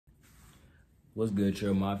What's good,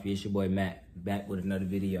 Trail Mafia? It's your boy Matt, back with another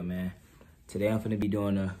video, man. Today I'm finna be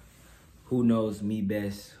doing a Who Knows Me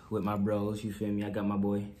Best with my bros, you feel me? I got my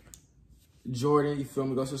boy Jordan, you feel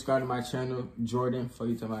me? Go subscribe to my channel, Jordan. For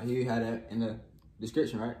you talking about, he had that in the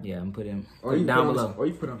description, right? Yeah, I'm put him down below. Or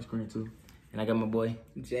you put it on the screen too. And I got my boy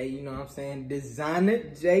Jay, you know what I'm saying?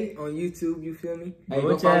 designerjayy on YouTube, you feel me? Hey,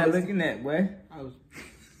 what y'all looking at, boy? I was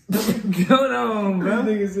Going on, bro.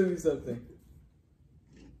 Nigga send me something.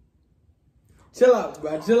 Chill out,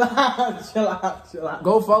 bro. Chill out. Chill out. Chill out.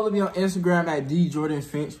 Go follow me on Instagram at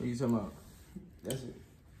DJordanFinch. What you talking about? That's it.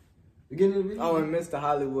 Beginning of the video? Oh, and Mr.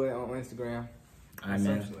 Hollywood on Instagram. Alright,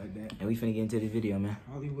 man. Like that. And we finna get into the video, man.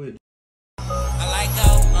 Hollywood. I like go,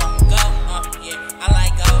 yeah. I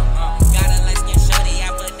like go, got a light skin shorty, I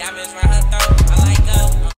put diamonds round her throat. I like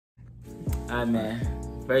go. Alright, man.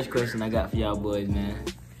 First question I got for y'all boys, man.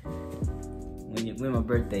 When my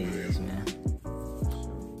birthday is, man.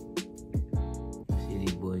 See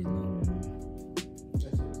these boys know. That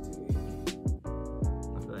shit was too easy. I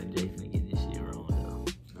feel like Jay finna get this shit wrong, though.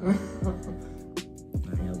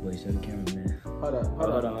 Alright, y'all boys, show the camera, man. Hold on.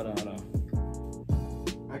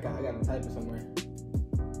 I gotta type it somewhere.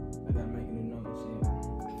 I gotta make a new note and shit.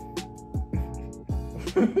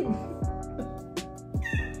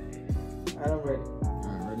 Alright, I'm ready.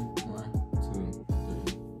 Alright, ready? 1, 2, 3.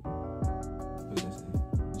 What's that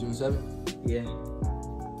say? June 7th? Yeah.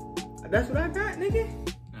 That's what I got, nigga.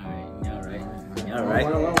 Alright, y'all right. Y'all right.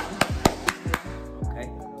 Okay.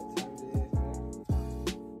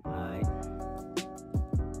 Alright.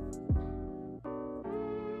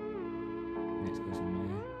 Next question, man.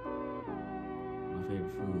 My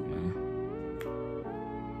favorite food, man.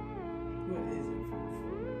 What is it?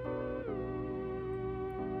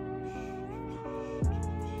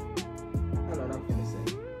 I know what I'm finna say.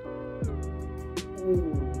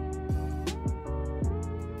 Ooh.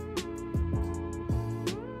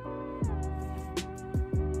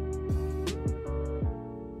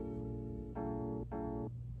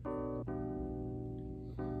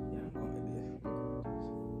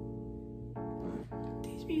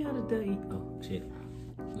 Teach me how to do it. Oh, shit.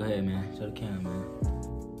 Go ahead, man. Show the camera, man.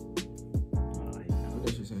 Alright. What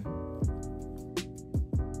that shit say?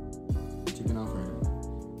 Chicken Alfredo.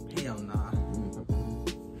 Hell nah.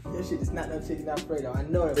 That shit is not no chicken Alfredo. I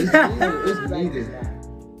know it. It's neither.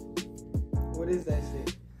 What is that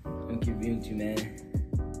shit? I'm keep real with you, man.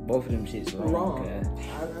 Both of them shits wrong. Wrong. Okay?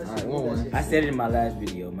 Alright, one. I said it in my last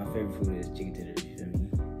video. My favorite food is chicken tenders. You feel me?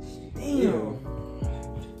 Damn.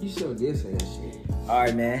 You sure did say that shit.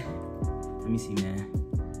 Alright, man. Let me see, man.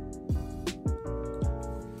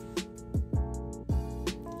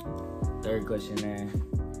 Third question, man.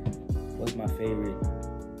 What's my favorite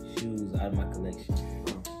shoes out of my collection?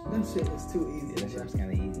 That shit was too easy. Yeah, that shit was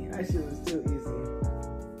kind of easy. That shit was too easy.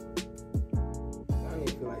 I don't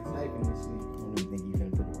even feel like typing this shit. I don't even think you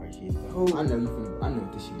finna put the right shit. Oh, I know you finna. I know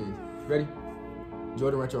what this shit is. Ready?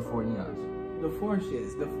 Jordan Retro 4 Neons. the 4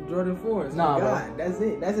 shits. The Jordan 4s. Nah, My bro. God, that's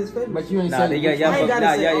it. That's his favorite. But you ain't Nah, saying y'all I ain't both gotta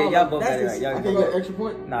got say it. all Y'all of both them. got it. That's Y'all I his- can't get an extra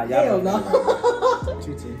point? Nah, Hell y'all no. both got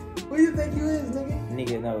 2-10. Who you think you is, nigga? it.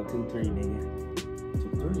 Nigga, no, 2-3, nigga.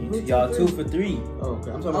 2-3. Y'all 2 for 3. Oh,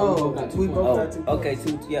 okay. I'm talking Oh, about we both got 2 we points. both- Oh, got 2 okay,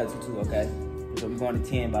 2, yeah, 2, okay. So we're going to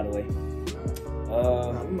 10, by the way.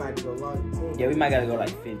 Nah, we might go longer too. Yeah, we might gotta go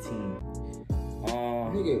like 15.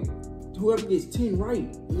 Nigga, whoever gets 10 right,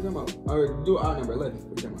 what you talking about? Or do odd number 11.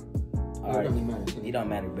 What you talking about? All It right. don't even matter. It don't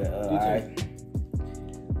matter, but Do alright.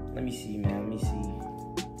 Let me see, man. Let me see.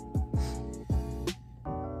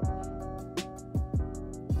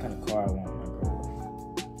 What kind of car I want when I grow up?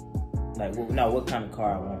 Like, what kind of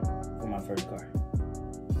car I want for my first car?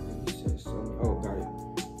 You said so many. Oh, got it.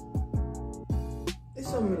 It's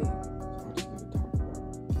so many. I just need to talk about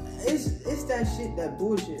It's that shit, that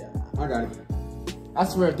bullshit. it. I got it. I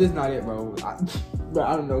swear if this not it, bro. Bro,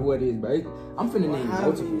 I don't know what it is, but I'm finna Well, name how do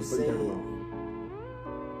multiple. you What say you talking it? about?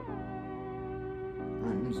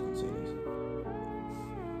 Alright, I'm just gonna say this.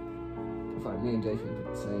 I feel like me and Jay finna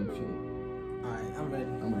put the same shit. Alright, I'm ready.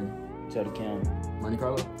 I'm ready. Show the camera. Monte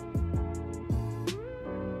Carlo? Let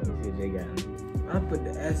me see what they got. I put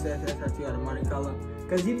the SRT on the Monte Carlo.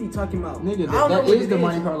 Cause you be talking about. Nigga, I don't know that what is it the is.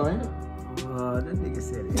 Monte Carlo, ain't it? That nigga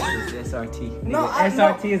said it's SRT. No, Nigga,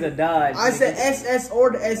 SRT is a Dodge. I nigga. said SS or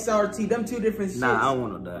the SRT. Them two different shits. Nah, I don't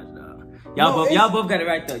want no Dodge, dog. Y'all both got it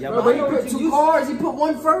right though. Y'all Bro, both he got it. put two cars. He put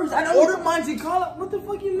one first. I know. Order Monte Carlo. What the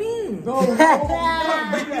fuck you mean? Bro, you can't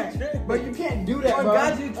do that. But you can't do that, Oh bro.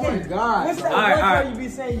 God, you can't. Oh my God. What's that All right, one all right. car you be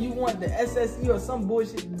saying you want the SSE or some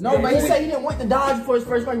bullshit? No, but he said he didn't want the Dodge for his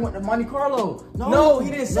first car. He wanted the Monte Carlo. No, he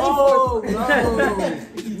didn't say no, for it.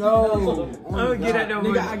 no. I'm gonna get at them.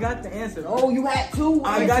 Nigga, I got the answer. Oh, you had two.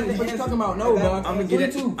 I got the What you answer. talking about? No, dog. I'm gonna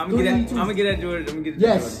get at. I'm gonna get at Jordan. I'm gonna get at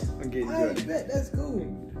Yes. Jordan. I'm gonna get at I Jordan. bet that's cool.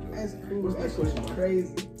 That's cool. That shit's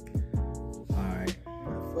crazy. All right.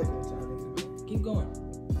 Fucking time. Keep going.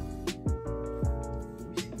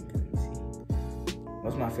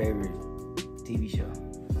 What's my favorite TV show?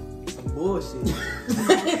 Some bullshit. I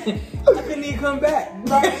couldn't even come back.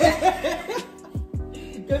 Because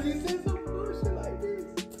you said some bullshit like this.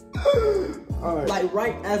 All right.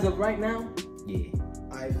 Like as of right now? Yeah.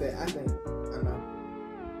 I bet. I know.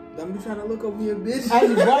 Don't be trying to look over your bitch.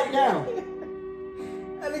 As of right now.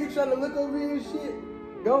 That nigga trying to look over your shit.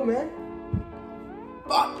 Go, man.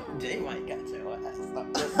 Fuck. Jay White got your ass.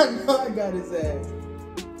 I know I got his ass.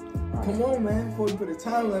 Right. Come on, man. Before we put a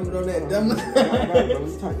time limit on that dumb. Right, bro. Let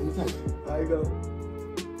me type. There you go.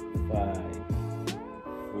 5,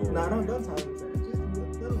 4. Nah, don't time it. Just a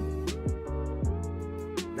little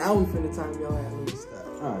bit. Now we finna time your ass. Let me stop.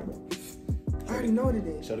 All right, bro. I already know what it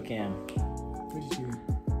is. Show the cam. What you see?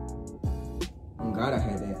 Oh God, I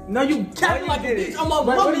had that. No, you capping like a bitch. I'm like,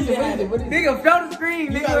 what is it? What is it? Nigga, show the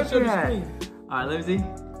screen. You Nigga, gotta what show you the had? screen. All right, let me see.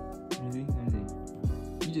 Let me see.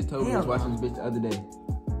 You just told me you was watching this bitch the other day.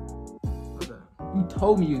 Okay. You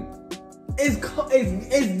told me you. It's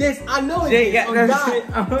this. I know it's Jay this. got Oh, that God. shit.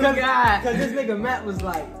 Oh, God. Because this nigga Matt was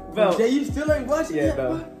like, Bro. Jay, you still ain't watching Yeah, it?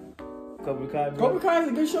 bro. Cobra Kai, bro. Cobra Kai is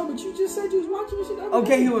a good show, but you just said you was watching this shit the other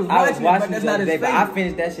Okay, day. he was I was watching it, but watching that's it the not other his day, but I favorite.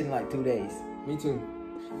 finished that shit in like 2 days. Me too.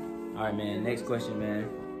 All right, man. Next question, man.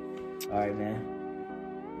 All right, man.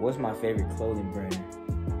 What's my favorite clothing brand?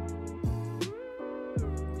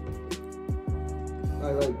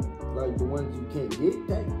 Like the ones you can't get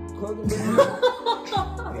that clothing brand.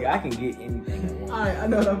 Nigga, I can get anything I want. Alright, I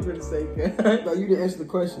know what I'm gonna say. No, you didn't answer the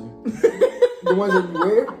question. The ones that you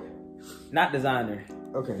wear. Not designer.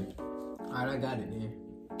 Okay. Alright, I got it then.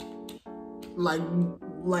 Like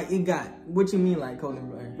it got, what you mean like clothing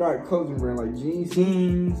brand? Right, clothing brand like jeans.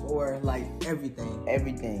 Jeans or like everything?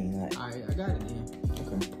 Everything. Like, Alright, I got it then.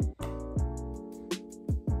 Okay.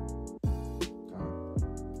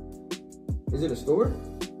 Is it a store?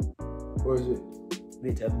 Or is it?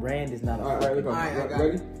 bitch, a brand is not a Alright, fucking... go. Alright, I got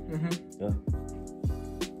Ready? Mm-hmm. Yeah.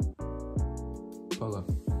 Polo.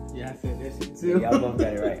 Yeah, I said that shit Yeah, too. y'all both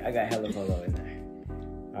got it right. I got hella polo in there.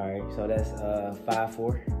 Alright, so that's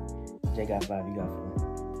 5-4. Jay got 5, you got 4.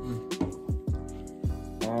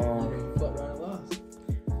 Fuck around and lost.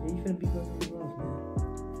 Yeah, you finna be fucking wrong, man.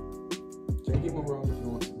 Jay, get one wrong if you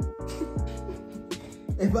want to.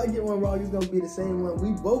 If I get one wrong, it's gonna be the same one.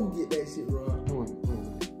 We both get that shit wrong. Come on.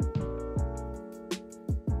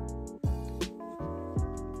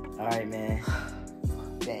 Alright, man.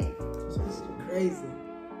 Dang. This is crazy.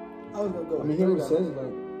 I was gonna go. I mean, he already says it like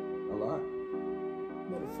a lot.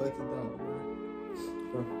 No, the fuck you don't,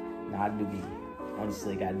 bro. Nah, I do be...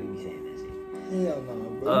 Honestly, I do be saying that shit. Hell no,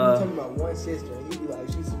 bro. You talking about one sister, and you be like,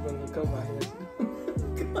 she's supposed to come out here.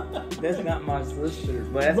 That's not my sister.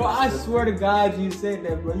 But that's Bro, my I sister. swear to God, you said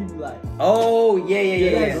that, bro. You be like, Oh, yeah.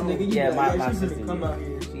 Yes, nigga, you Yeah, be like, my she's sister. finna come yeah. out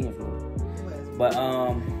here. She in Florida. But,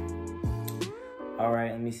 all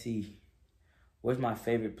right, let me see. Where's my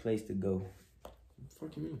favorite place to go? What the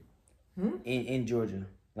fuck you mean? In Georgia.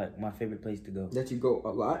 Like, my favorite place to go. That you go a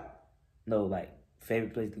lot? No, like,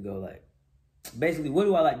 favorite place to go. Like, basically, what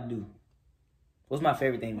do I like to do? What's my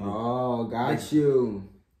favorite thing to do? Oh, got you.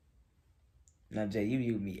 Now, Jay, you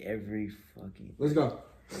be with me every fucking... Let's go.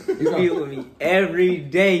 You be with me every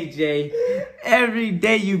day, Jay. Every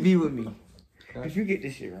day you be with me. If you get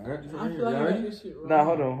this shit wrong. I feel like I got this shit wrong. Nah,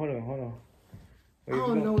 hold on. I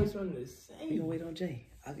don't know which one to You say. gonna wait on Jay.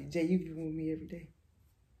 Jay, you be with me every day.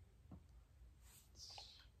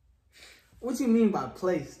 What you mean by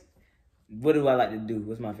place? What do I like to do?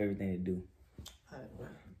 What's my favorite thing to do? Alright, bro.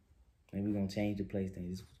 Maybe we're gonna change the place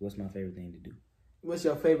thing. What's my favorite thing to do? What's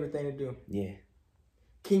your favorite thing to do? Yeah.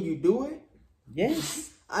 Can you do it?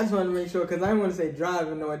 Yes. I just want to make sure, because I didn't want to say drive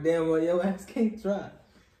and know damn well your ass can't drive.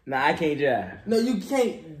 Nah, I can't drive. No, you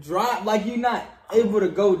can't drive. Like, you're not able to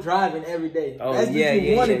go driving every day. Oh, That's yeah, what you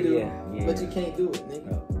yeah, want to yeah, do, yeah. but you can't do it, nigga.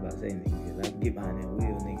 No, I was about to say, nigga, 'cause I can get behind that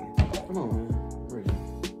wheel, nigga. Come on, man. Ready.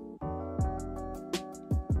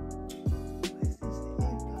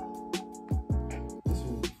 This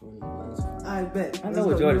one is funny. Last one. I bet. I Let's know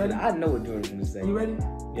what go. Jordan. You ready? I know what Jordan's gonna say. You ready?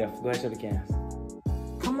 Yeah, go ahead, show the cams.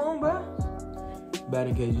 Come on, bro.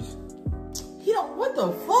 Batting cages. What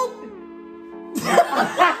the fuck?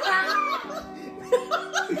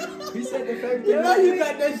 He said the favorite You thing. know you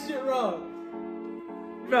got that shit wrong.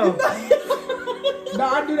 Bro. No,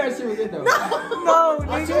 I do that shit with it though. No,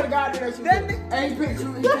 I swear to God, I do that shit with it. Hey, he picked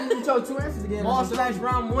two. He chose two answers again. Ball slash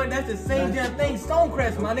round one, that's the same damn thing.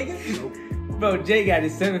 Stonecrest, my nigga. Bro, Jay got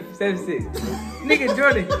it 7-6. Nigga,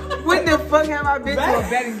 Jordan, when the fuck have I been to a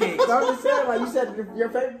betting game? So I'm just saying, like you said, your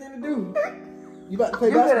favorite thing to do. You about to play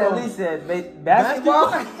You could basketball? at least said basketball.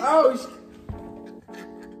 Oh,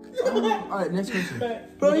 all right, next question.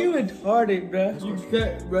 Bro, you retarded, bro. You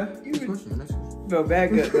cut, bro. Next question. Next question. Bro,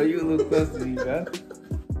 back up, bro. You a little close to me, bro.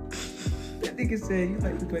 That nigga said you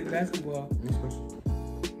like to play basketball. Next question.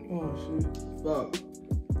 Oh, shit. Fuck.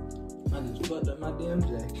 I just fucked up my damn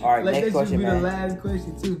jack. All right, Like, next that question, should be man. the last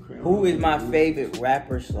question, too. Who is my favorite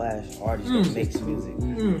rapper / artist that makes music?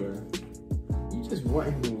 Easy, bro. You just want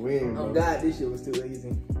him to win, bro. Oh, God, this shit was too easy.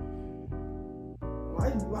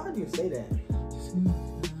 Why do you say that?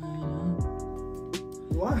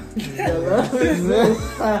 Why? Your love is so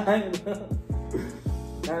fine.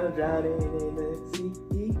 I'm drowning in the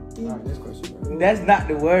sea. All right, next question, bro. That's not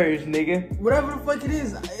the words, nigga. Whatever the fuck it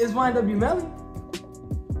is, it's YW Melly.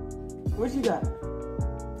 What you got?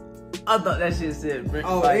 I thought that shit said Brent.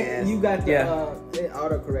 Oh, you got the Yeah. it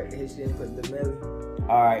autocorrected his shit and put the Melly.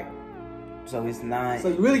 All right. So it's 9. So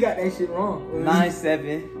you really got that shit wrong.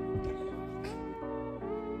 9-7.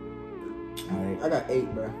 All right. I got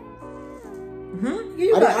 8, bro.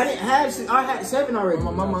 You got I didn't have. I had 7 already.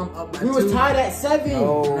 my mom up by We was 2. tied at 7.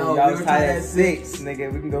 Oh, No, y'all we was were tied tied at at 6,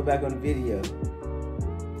 nigga. We can go back on the video.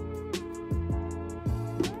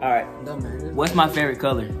 All right. No, man. What's my favorite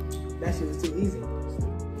color? That shit was too easy.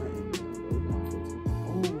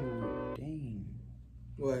 Oh, dang.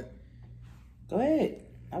 What? Go ahead.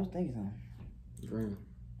 I was thinking something. Green.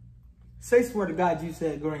 Say swear to God you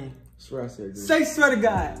said green. Swear I said green. Say swear to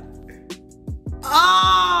God.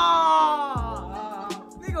 Ah!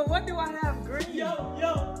 Nigga, what do I have green? Yo.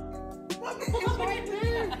 What the fuck right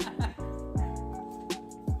there?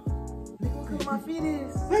 Nigga, what color my feet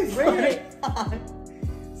is? Say swear to God.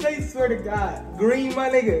 Say swear to God. Green, my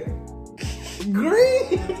nigga.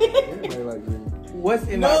 Green. Everybody like green. What's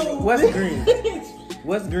in No, my? What's green?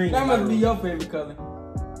 What's green? That in my must be room? your favorite color.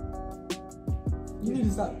 You need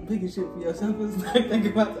to stop picking shit for yourself and start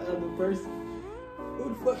thinking about the other person. Who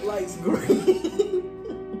the fuck likes green?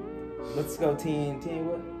 Let's go 10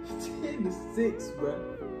 what? 10 to 6, bro.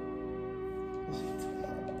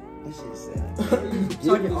 This shit sad.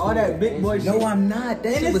 Talking all that big boy shit. No, I'm not. That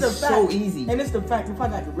And shit it's was the so fact, easy. And it's the fact, if I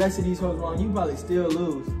got the rest of these hoes wrong, you probably still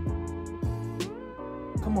lose.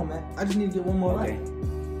 Come on, man. I just need to get one more Okay. right.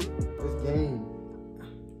 This game.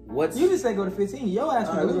 What's You just say go to 15. Your ass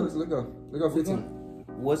All will right, lose. let's go. Let's go 15.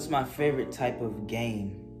 What's my favorite type of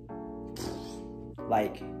game?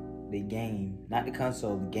 Like the game, not the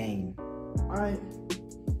console, the game. Alright.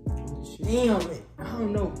 Damn it. I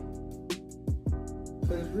don't know.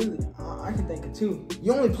 Cause really, I can think of 2.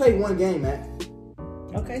 You only played one game, man.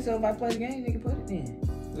 Okay, so if I play the game, you can put it in.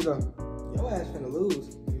 Let's go. Your ass finna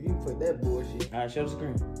lose if you put that bullshit. All right, show the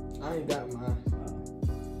screen. I ain't got mine.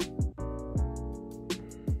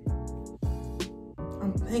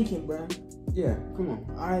 I'm thinking, bro. Yeah, come on.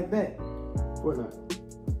 Alright, bet. Fortnite.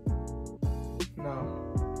 No.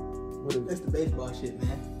 What is it? It's the baseball shit,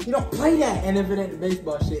 man. You don't play that. And if it ain't the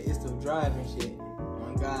baseball shit, it's the driving shit. Oh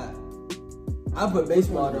my God. I put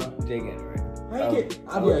baseball though. Jay got it right. I ain't get.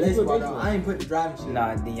 I put Yeah, you put baseball though. baseball. I ain't put the driving shit.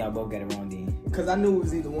 Nah, then y'all both got it wrong, then. Cause I knew it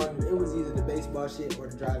was either one. It was either the baseball shit or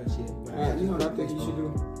the driving shit. But Man, you know what I think you should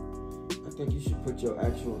do? I think you should put your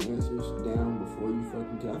actual answers down before you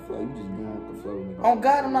fucking tell. I feel like you just going with the flow, nigga. Oh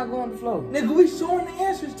God, I'm not going to flow. Nigga, we showing the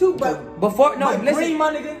answers too, but Before, no, but listen. green,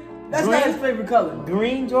 my nigga. That's Green? not his favorite color.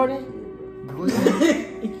 Green, Jordan. Green.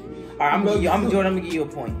 All right, I'm Jordan. I'm gonna give you a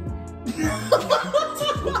point.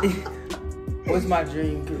 What's my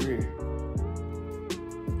dream career?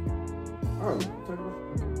 Oh,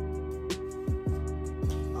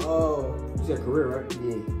 Oh, you said career, right?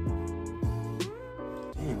 Yeah.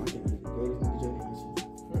 Damn, I can't remember the greatest nigga Jay answer.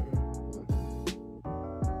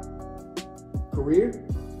 Career?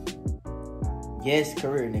 Yes,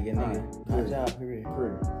 career, nigga. Alright, My career. job, career.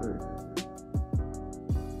 Career.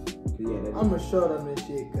 Yeah, that I'm gonna show them this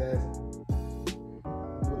shit, cause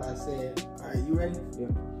what I said. All right, you ready?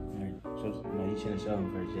 Alright, so, no, you shouldn't show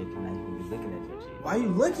him first, Jay. Cause now you can be looking at your shit. Why you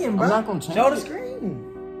looking, bro? I'm not gonna change Show the it. screen.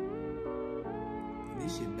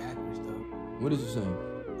 This shit backwards though. What is you saying?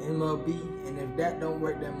 MLB, and if that don't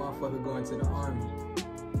work, that motherfucker going to the army.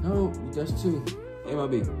 No, that's 2.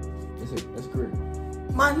 MLB. That's it. That's career.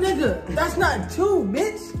 My nigga, that's not 2,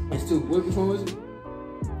 bitch. That's 2. Which one was it?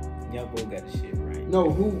 Y'all both got the shit right. No,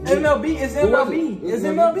 who? MLB. It's MLB. It's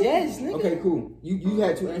MLB. Yes, nigga. Okay, cool. You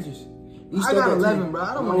had 2 answers. You I got 11, bro.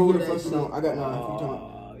 I don't want to hear that shit. I got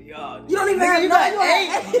 9. You don't even have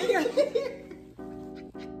 8.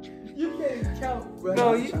 You can't count, bro.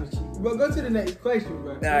 Bro, go to the next question,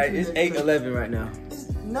 bro. Alright, it's 8-11 right now.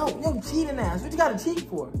 No, cheating ass. What you gotta cheat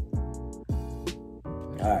for?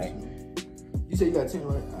 Alright. You said you got 10,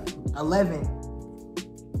 right? Alright. 11.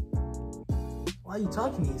 Why are you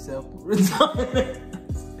talking to yourself? Retarded.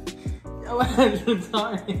 Yo, I'm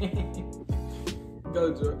retarded.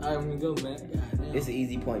 Go, Jordan. I'm gonna go, man. Goddamn. It's an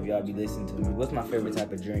easy point if y'all be listening to me. What's my favorite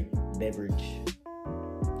type of drink? Beverage.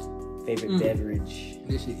 Favorite beverage.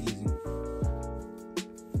 This shit easy.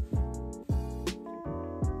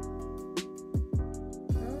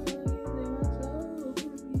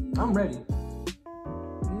 I'm ready.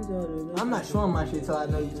 I'm not showing my shit till I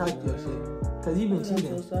know you typed your shit. Cause you've been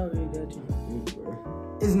cheating. I'm so sorry that you.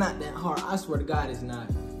 It's not that hard. I swear to God, it's not.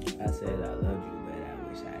 I said I love you, but I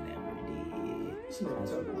wish I never did. She never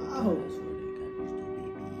told me. I I hope. swear to God, you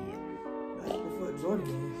stupid bitch. That's before Jordan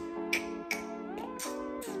is.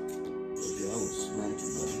 I was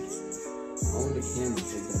smacking, bro. On the camera,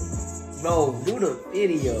 take that out. Bro, do the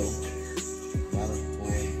video. I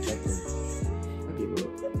give up.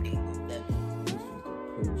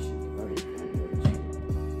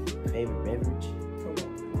 Favorite beverage? Come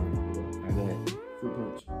Alright, go ahead. Fruit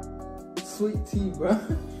punch. on. Sweet tea, bro.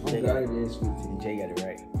 Oh God, it is sweet tea. Jay got it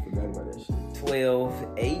right. I forgot about that shit.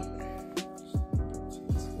 12-8. 12-8.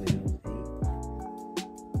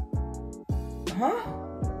 Huh?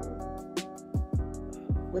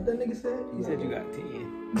 What that nigga said? He said you got 10.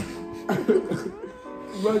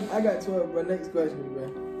 Bro, I got 12, bro. Next question, bro.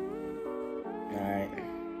 Alright.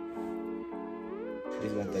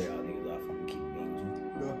 Just gonna throw y'all niggas off. I'm gonna keep being you.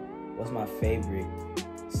 Bro. What's my favorite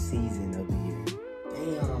season of the year?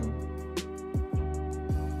 Damn.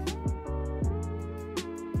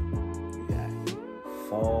 We got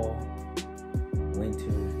fall,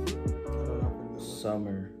 winter,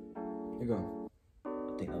 summer. Here you go. I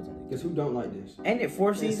think those only. Because who don't like this? Ain't it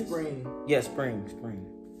 4 It's seasons? spring. Yeah, spring.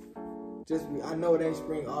 Just I know it ain't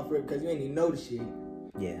spring off rip because you ain't even know the shit.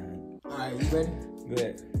 Yeah. Alright, you ready?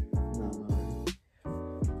 Good. No.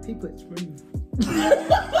 He put spring.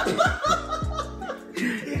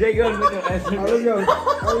 Jay, go look at that. Let's go.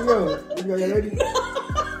 You ready?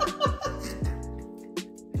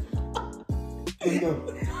 Let's go.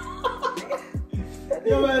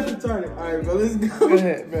 Yo, ass retarded. Alright, bro, let's go. Go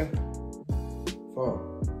ahead, bro. Fall.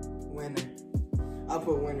 Winter. I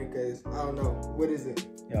put winter because I don't know. What is it?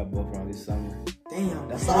 Y'all both wrong this summer. Damn.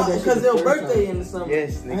 That's That's all that because shit their the first birthday time. in the summer.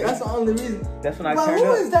 Yes, nigga. That's the only reason. That's when I Bro, turned who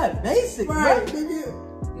up. is that? Basic, Right, bro. nigga.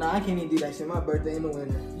 Nah, I can't even do that shit. My birthday in the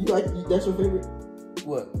winter. That's your favorite?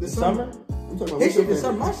 What? The summer? I'm talking about His what's your shit the favorite?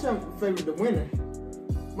 summer. My shit favorite the winter.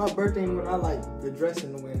 My birthday in the winter. I like the dress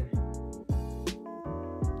in the winter.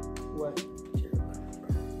 What?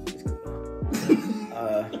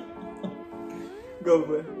 Go,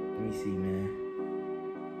 bro. Let me see, man.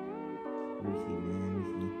 Let me see.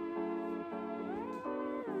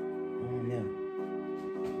 Oh, no.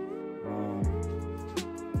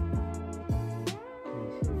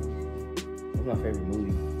 What's my favorite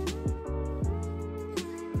movie?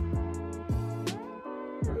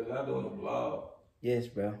 Bro, y'all doing a vlog. Yes,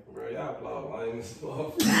 bro. Bro, y'all vlog lame as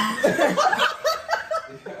fuck.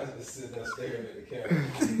 You guys just sitting there staring at the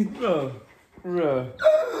camera. Bro.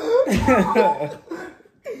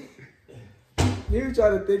 You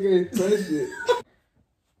trying to think of his question.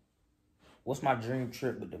 What's my dream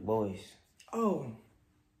trip with the boys? Oh,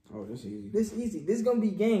 Oh, this is easy. this easy. This gonna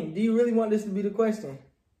be game. Do you really want this to be the question?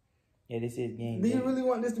 Yeah, this is game. Do you really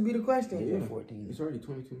want this to be the question? Yeah. 14. It's already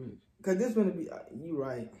 22 minutes. Cause this gonna be. You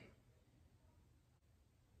right.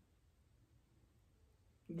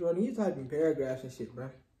 Jordan, you typing paragraphs and shit, bro.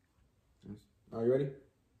 Are you ready?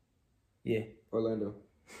 Yeah. Orlando.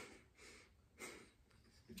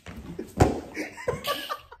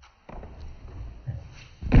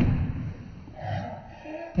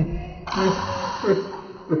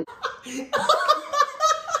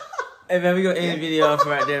 Hey, man, we gonna end the video off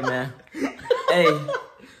right there, man. Hey.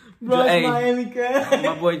 Bro, Hey. Miami, cuz.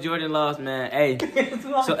 My boy Jordan lost, man. Hey.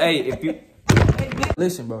 So, hey, if you...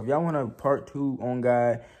 Listen, bro, if y'all want a part 2 on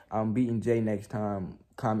God, I'm beating Jay next time,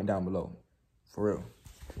 comment down below. For real.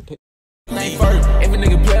 First, every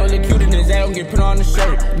nigga play with the cute in his ass, don't get put on the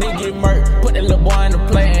shirt. Nigga get murked, put that little boy in the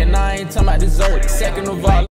play, and I ain't talking about dessert. Second of all,